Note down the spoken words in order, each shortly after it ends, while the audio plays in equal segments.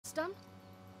that's done,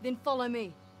 then follow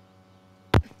me.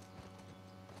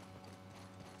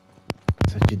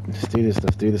 Let's do this,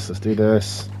 let's do this, let's do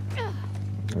this.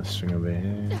 Let's string over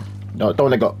here. No, don't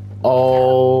let go.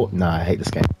 Oh, nah, I hate this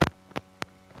game.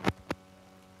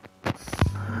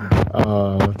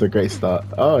 Oh, it's a great start.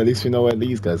 Oh, at least we know where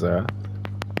these guys are.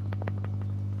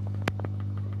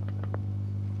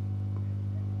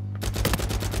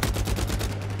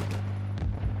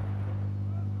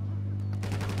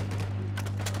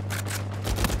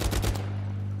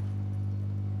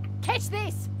 Catch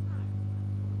this!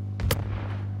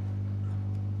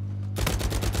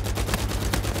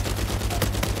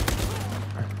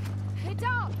 Head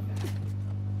up!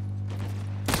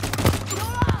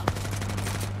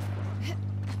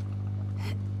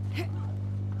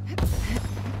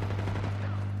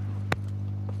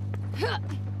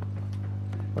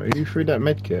 Why you threw that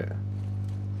medkit?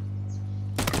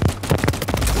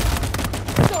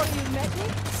 Thought you met me?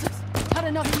 Had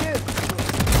enough of you.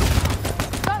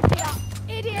 Don't be up,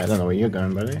 idiot! I don't know where you're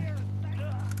going, buddy.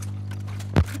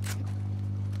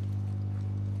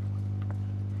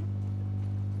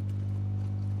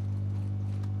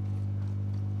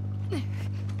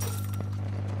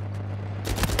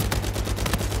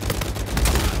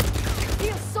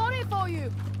 Feel sorry for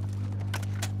you!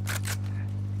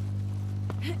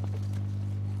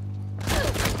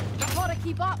 Gotta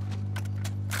keep up.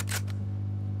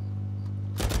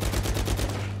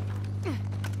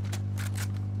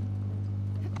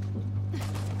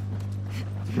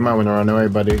 You might want to run away,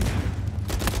 buddy.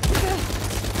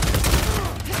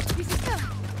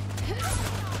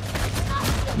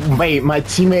 Wait, my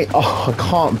teammate. Oh, I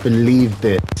can't believe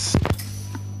this.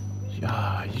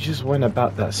 Yeah, you just went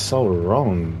about that so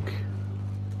wrong.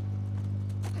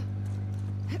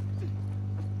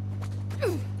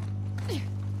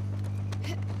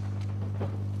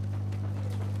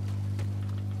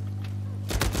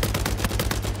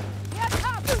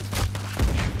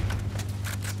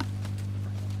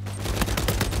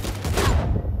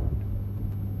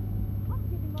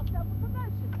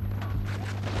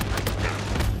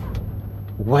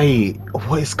 Wait,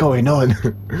 what is going on?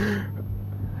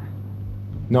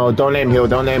 No, don't let him heal,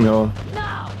 don't let him heal.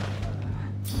 No!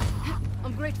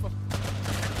 I'm grateful.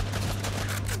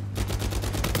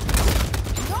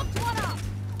 Knocked one up.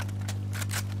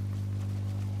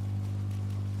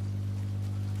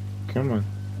 Come on.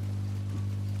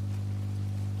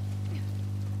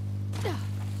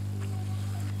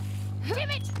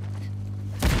 Damn it!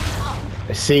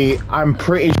 See, I'm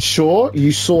pretty sure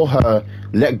you saw her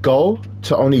let go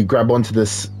to only grab onto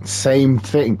this same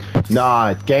thing.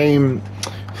 Nah, game,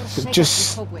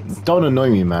 just don't annoy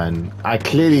me, man. I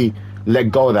clearly let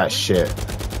go of that shit.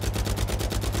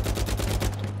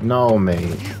 No,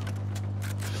 mate.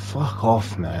 Fuck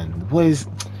off, man. What is...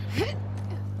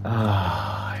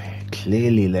 I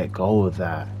clearly let go of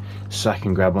that so I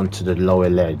can grab onto the lower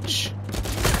ledge.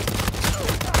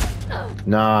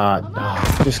 Nah,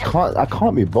 I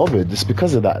can't be bothered just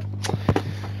because of that.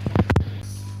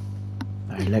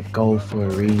 I let go for a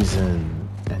reason,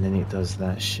 and then it does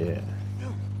that shit.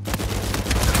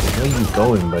 Where are you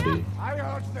going, buddy?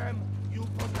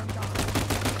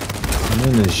 I'm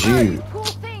in the zoo.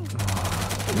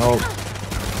 No.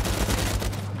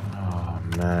 Oh,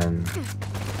 man.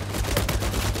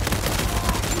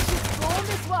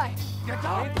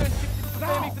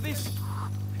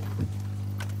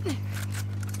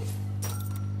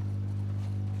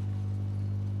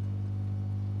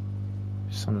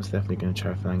 Someone's definitely gonna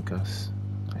try to flank us.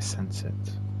 I sense it.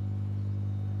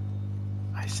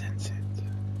 I sense it.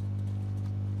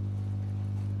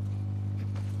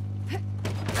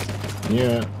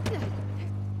 Yeah.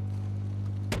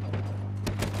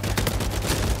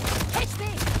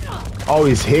 Oh,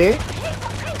 he's here?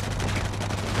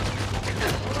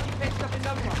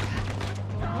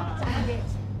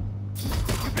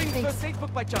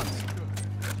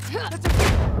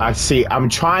 I see. I'm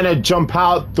trying to jump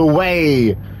out the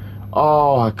way.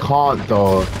 Oh, I can't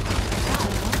though.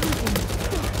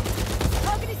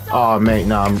 Oh, mate,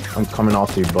 no, I'm coming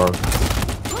after you, bro.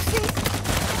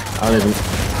 I don't even.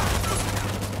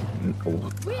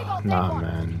 Nah,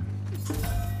 man.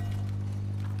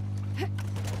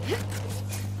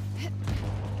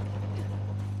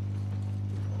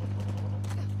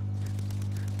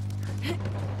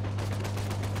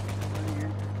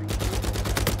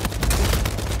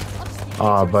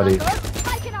 Ah, buddy. You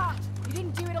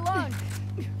didn't do it alone.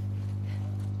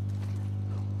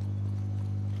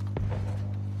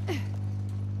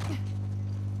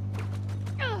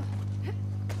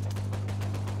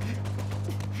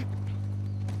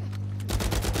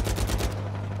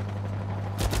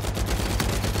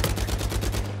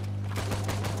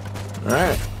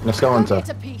 Alright, let's go Go Hunter. get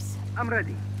a piece. I'm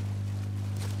ready.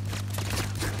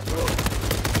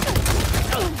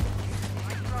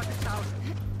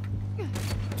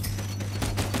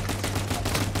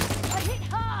 I hit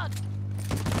hard.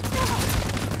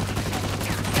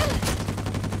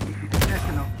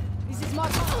 Personal. This is my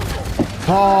fault.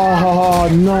 Oh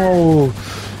no!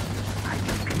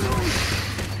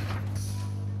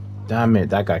 Damn it,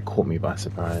 that guy caught me by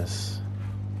surprise.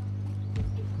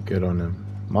 Good on him.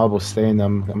 Marble, stay in.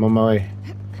 I'm on my way.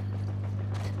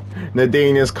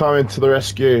 Nadine is coming to the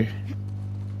rescue.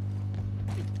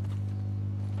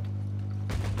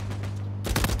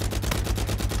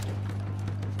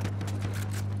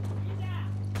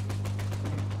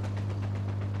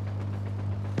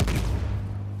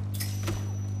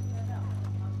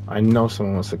 I know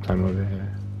someone wants to climb over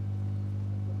here.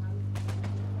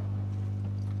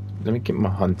 Let me get my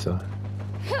hunter.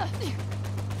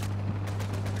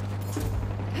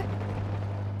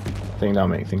 I think that'll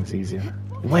make things easier.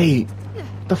 Wait!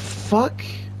 The fuck?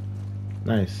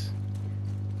 Nice.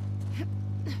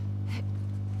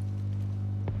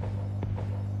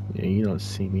 Yeah, you don't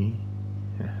see me.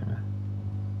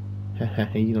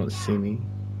 You don't see me.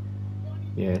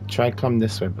 Yeah, try come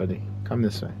this way, buddy. Come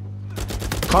this way.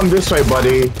 Come this way,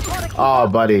 buddy! Oh,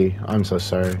 buddy. I'm so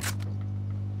sorry.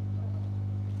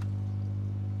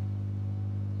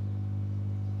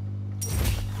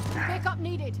 Backup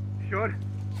needed. Sure.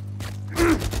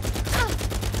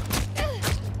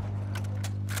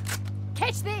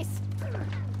 Catch this.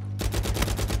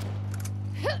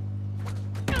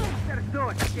 There's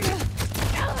door.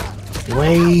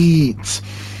 Wait!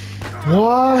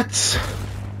 What?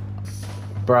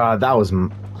 Bruh, that was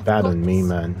bad on me,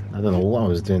 man. I don't know what I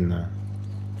was doing there.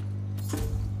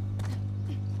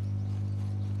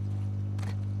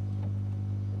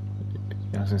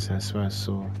 Yeah, I was gonna say, I swear I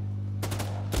saw.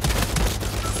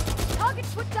 Target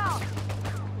put down.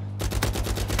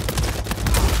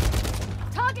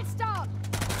 Target's down.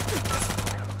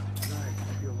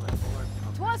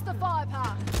 Twice the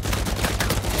firepower.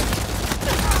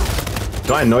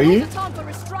 Do I know you? Time for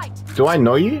restraint. Do I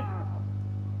know you?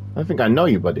 I think I know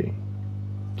you, buddy.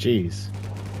 Jeez.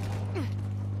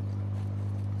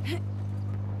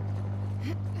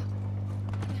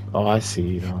 Oh, I see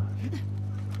you now.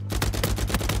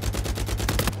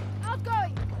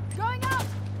 Outgoing. Going up.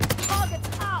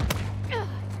 Target's out.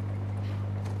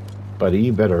 Buddy,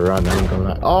 you better run. I ain't gonna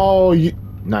lie. Oh, you.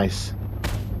 Nice.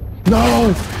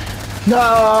 No!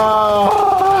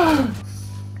 No!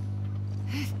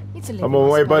 It's a I'm on my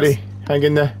way, buddy. Hang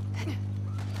in there.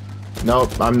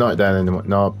 Nope, I'm not down anymore.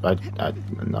 No,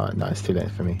 no, it's too late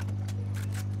for me.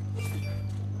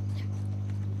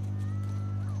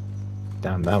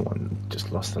 Damn, that one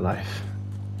just lost a life.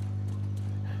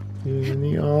 In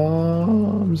the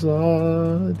arms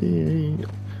of the angel.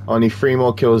 Only 3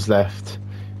 more kills left.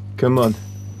 Come on.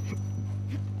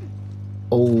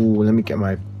 Oh, let me get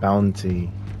my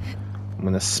bounty. I'm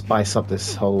gonna spice up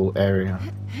this whole area.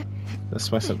 Let's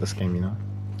spice up this game, you know.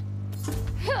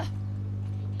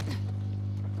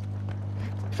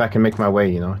 If I can make my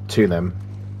way, you know, to them.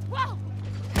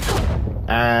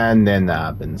 And then that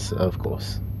happens, of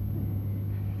course.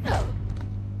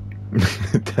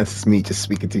 That's me just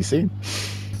speaking too soon.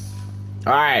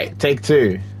 Alright, take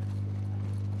 2.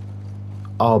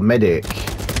 Oh, medic.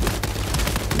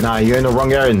 Nah, you're in the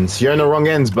wrong ends. You're in the wrong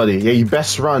ends, buddy. Yeah, you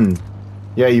best run.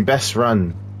 Yeah, you best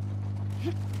run.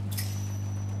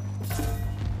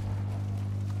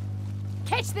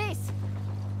 Catch this.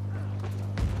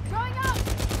 Going up.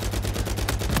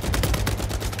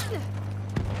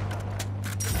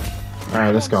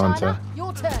 Alright, let's go, China, Hunter.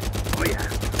 your turn. Oh yeah.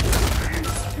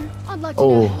 I'd like to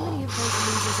Oh. know how many of those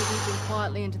losers are weeping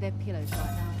quietly into their pillows right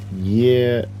now.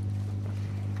 Yeah.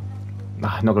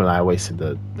 Nah, not gonna lie, I wasted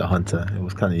the hunter. It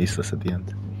was kind of useless at the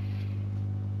end.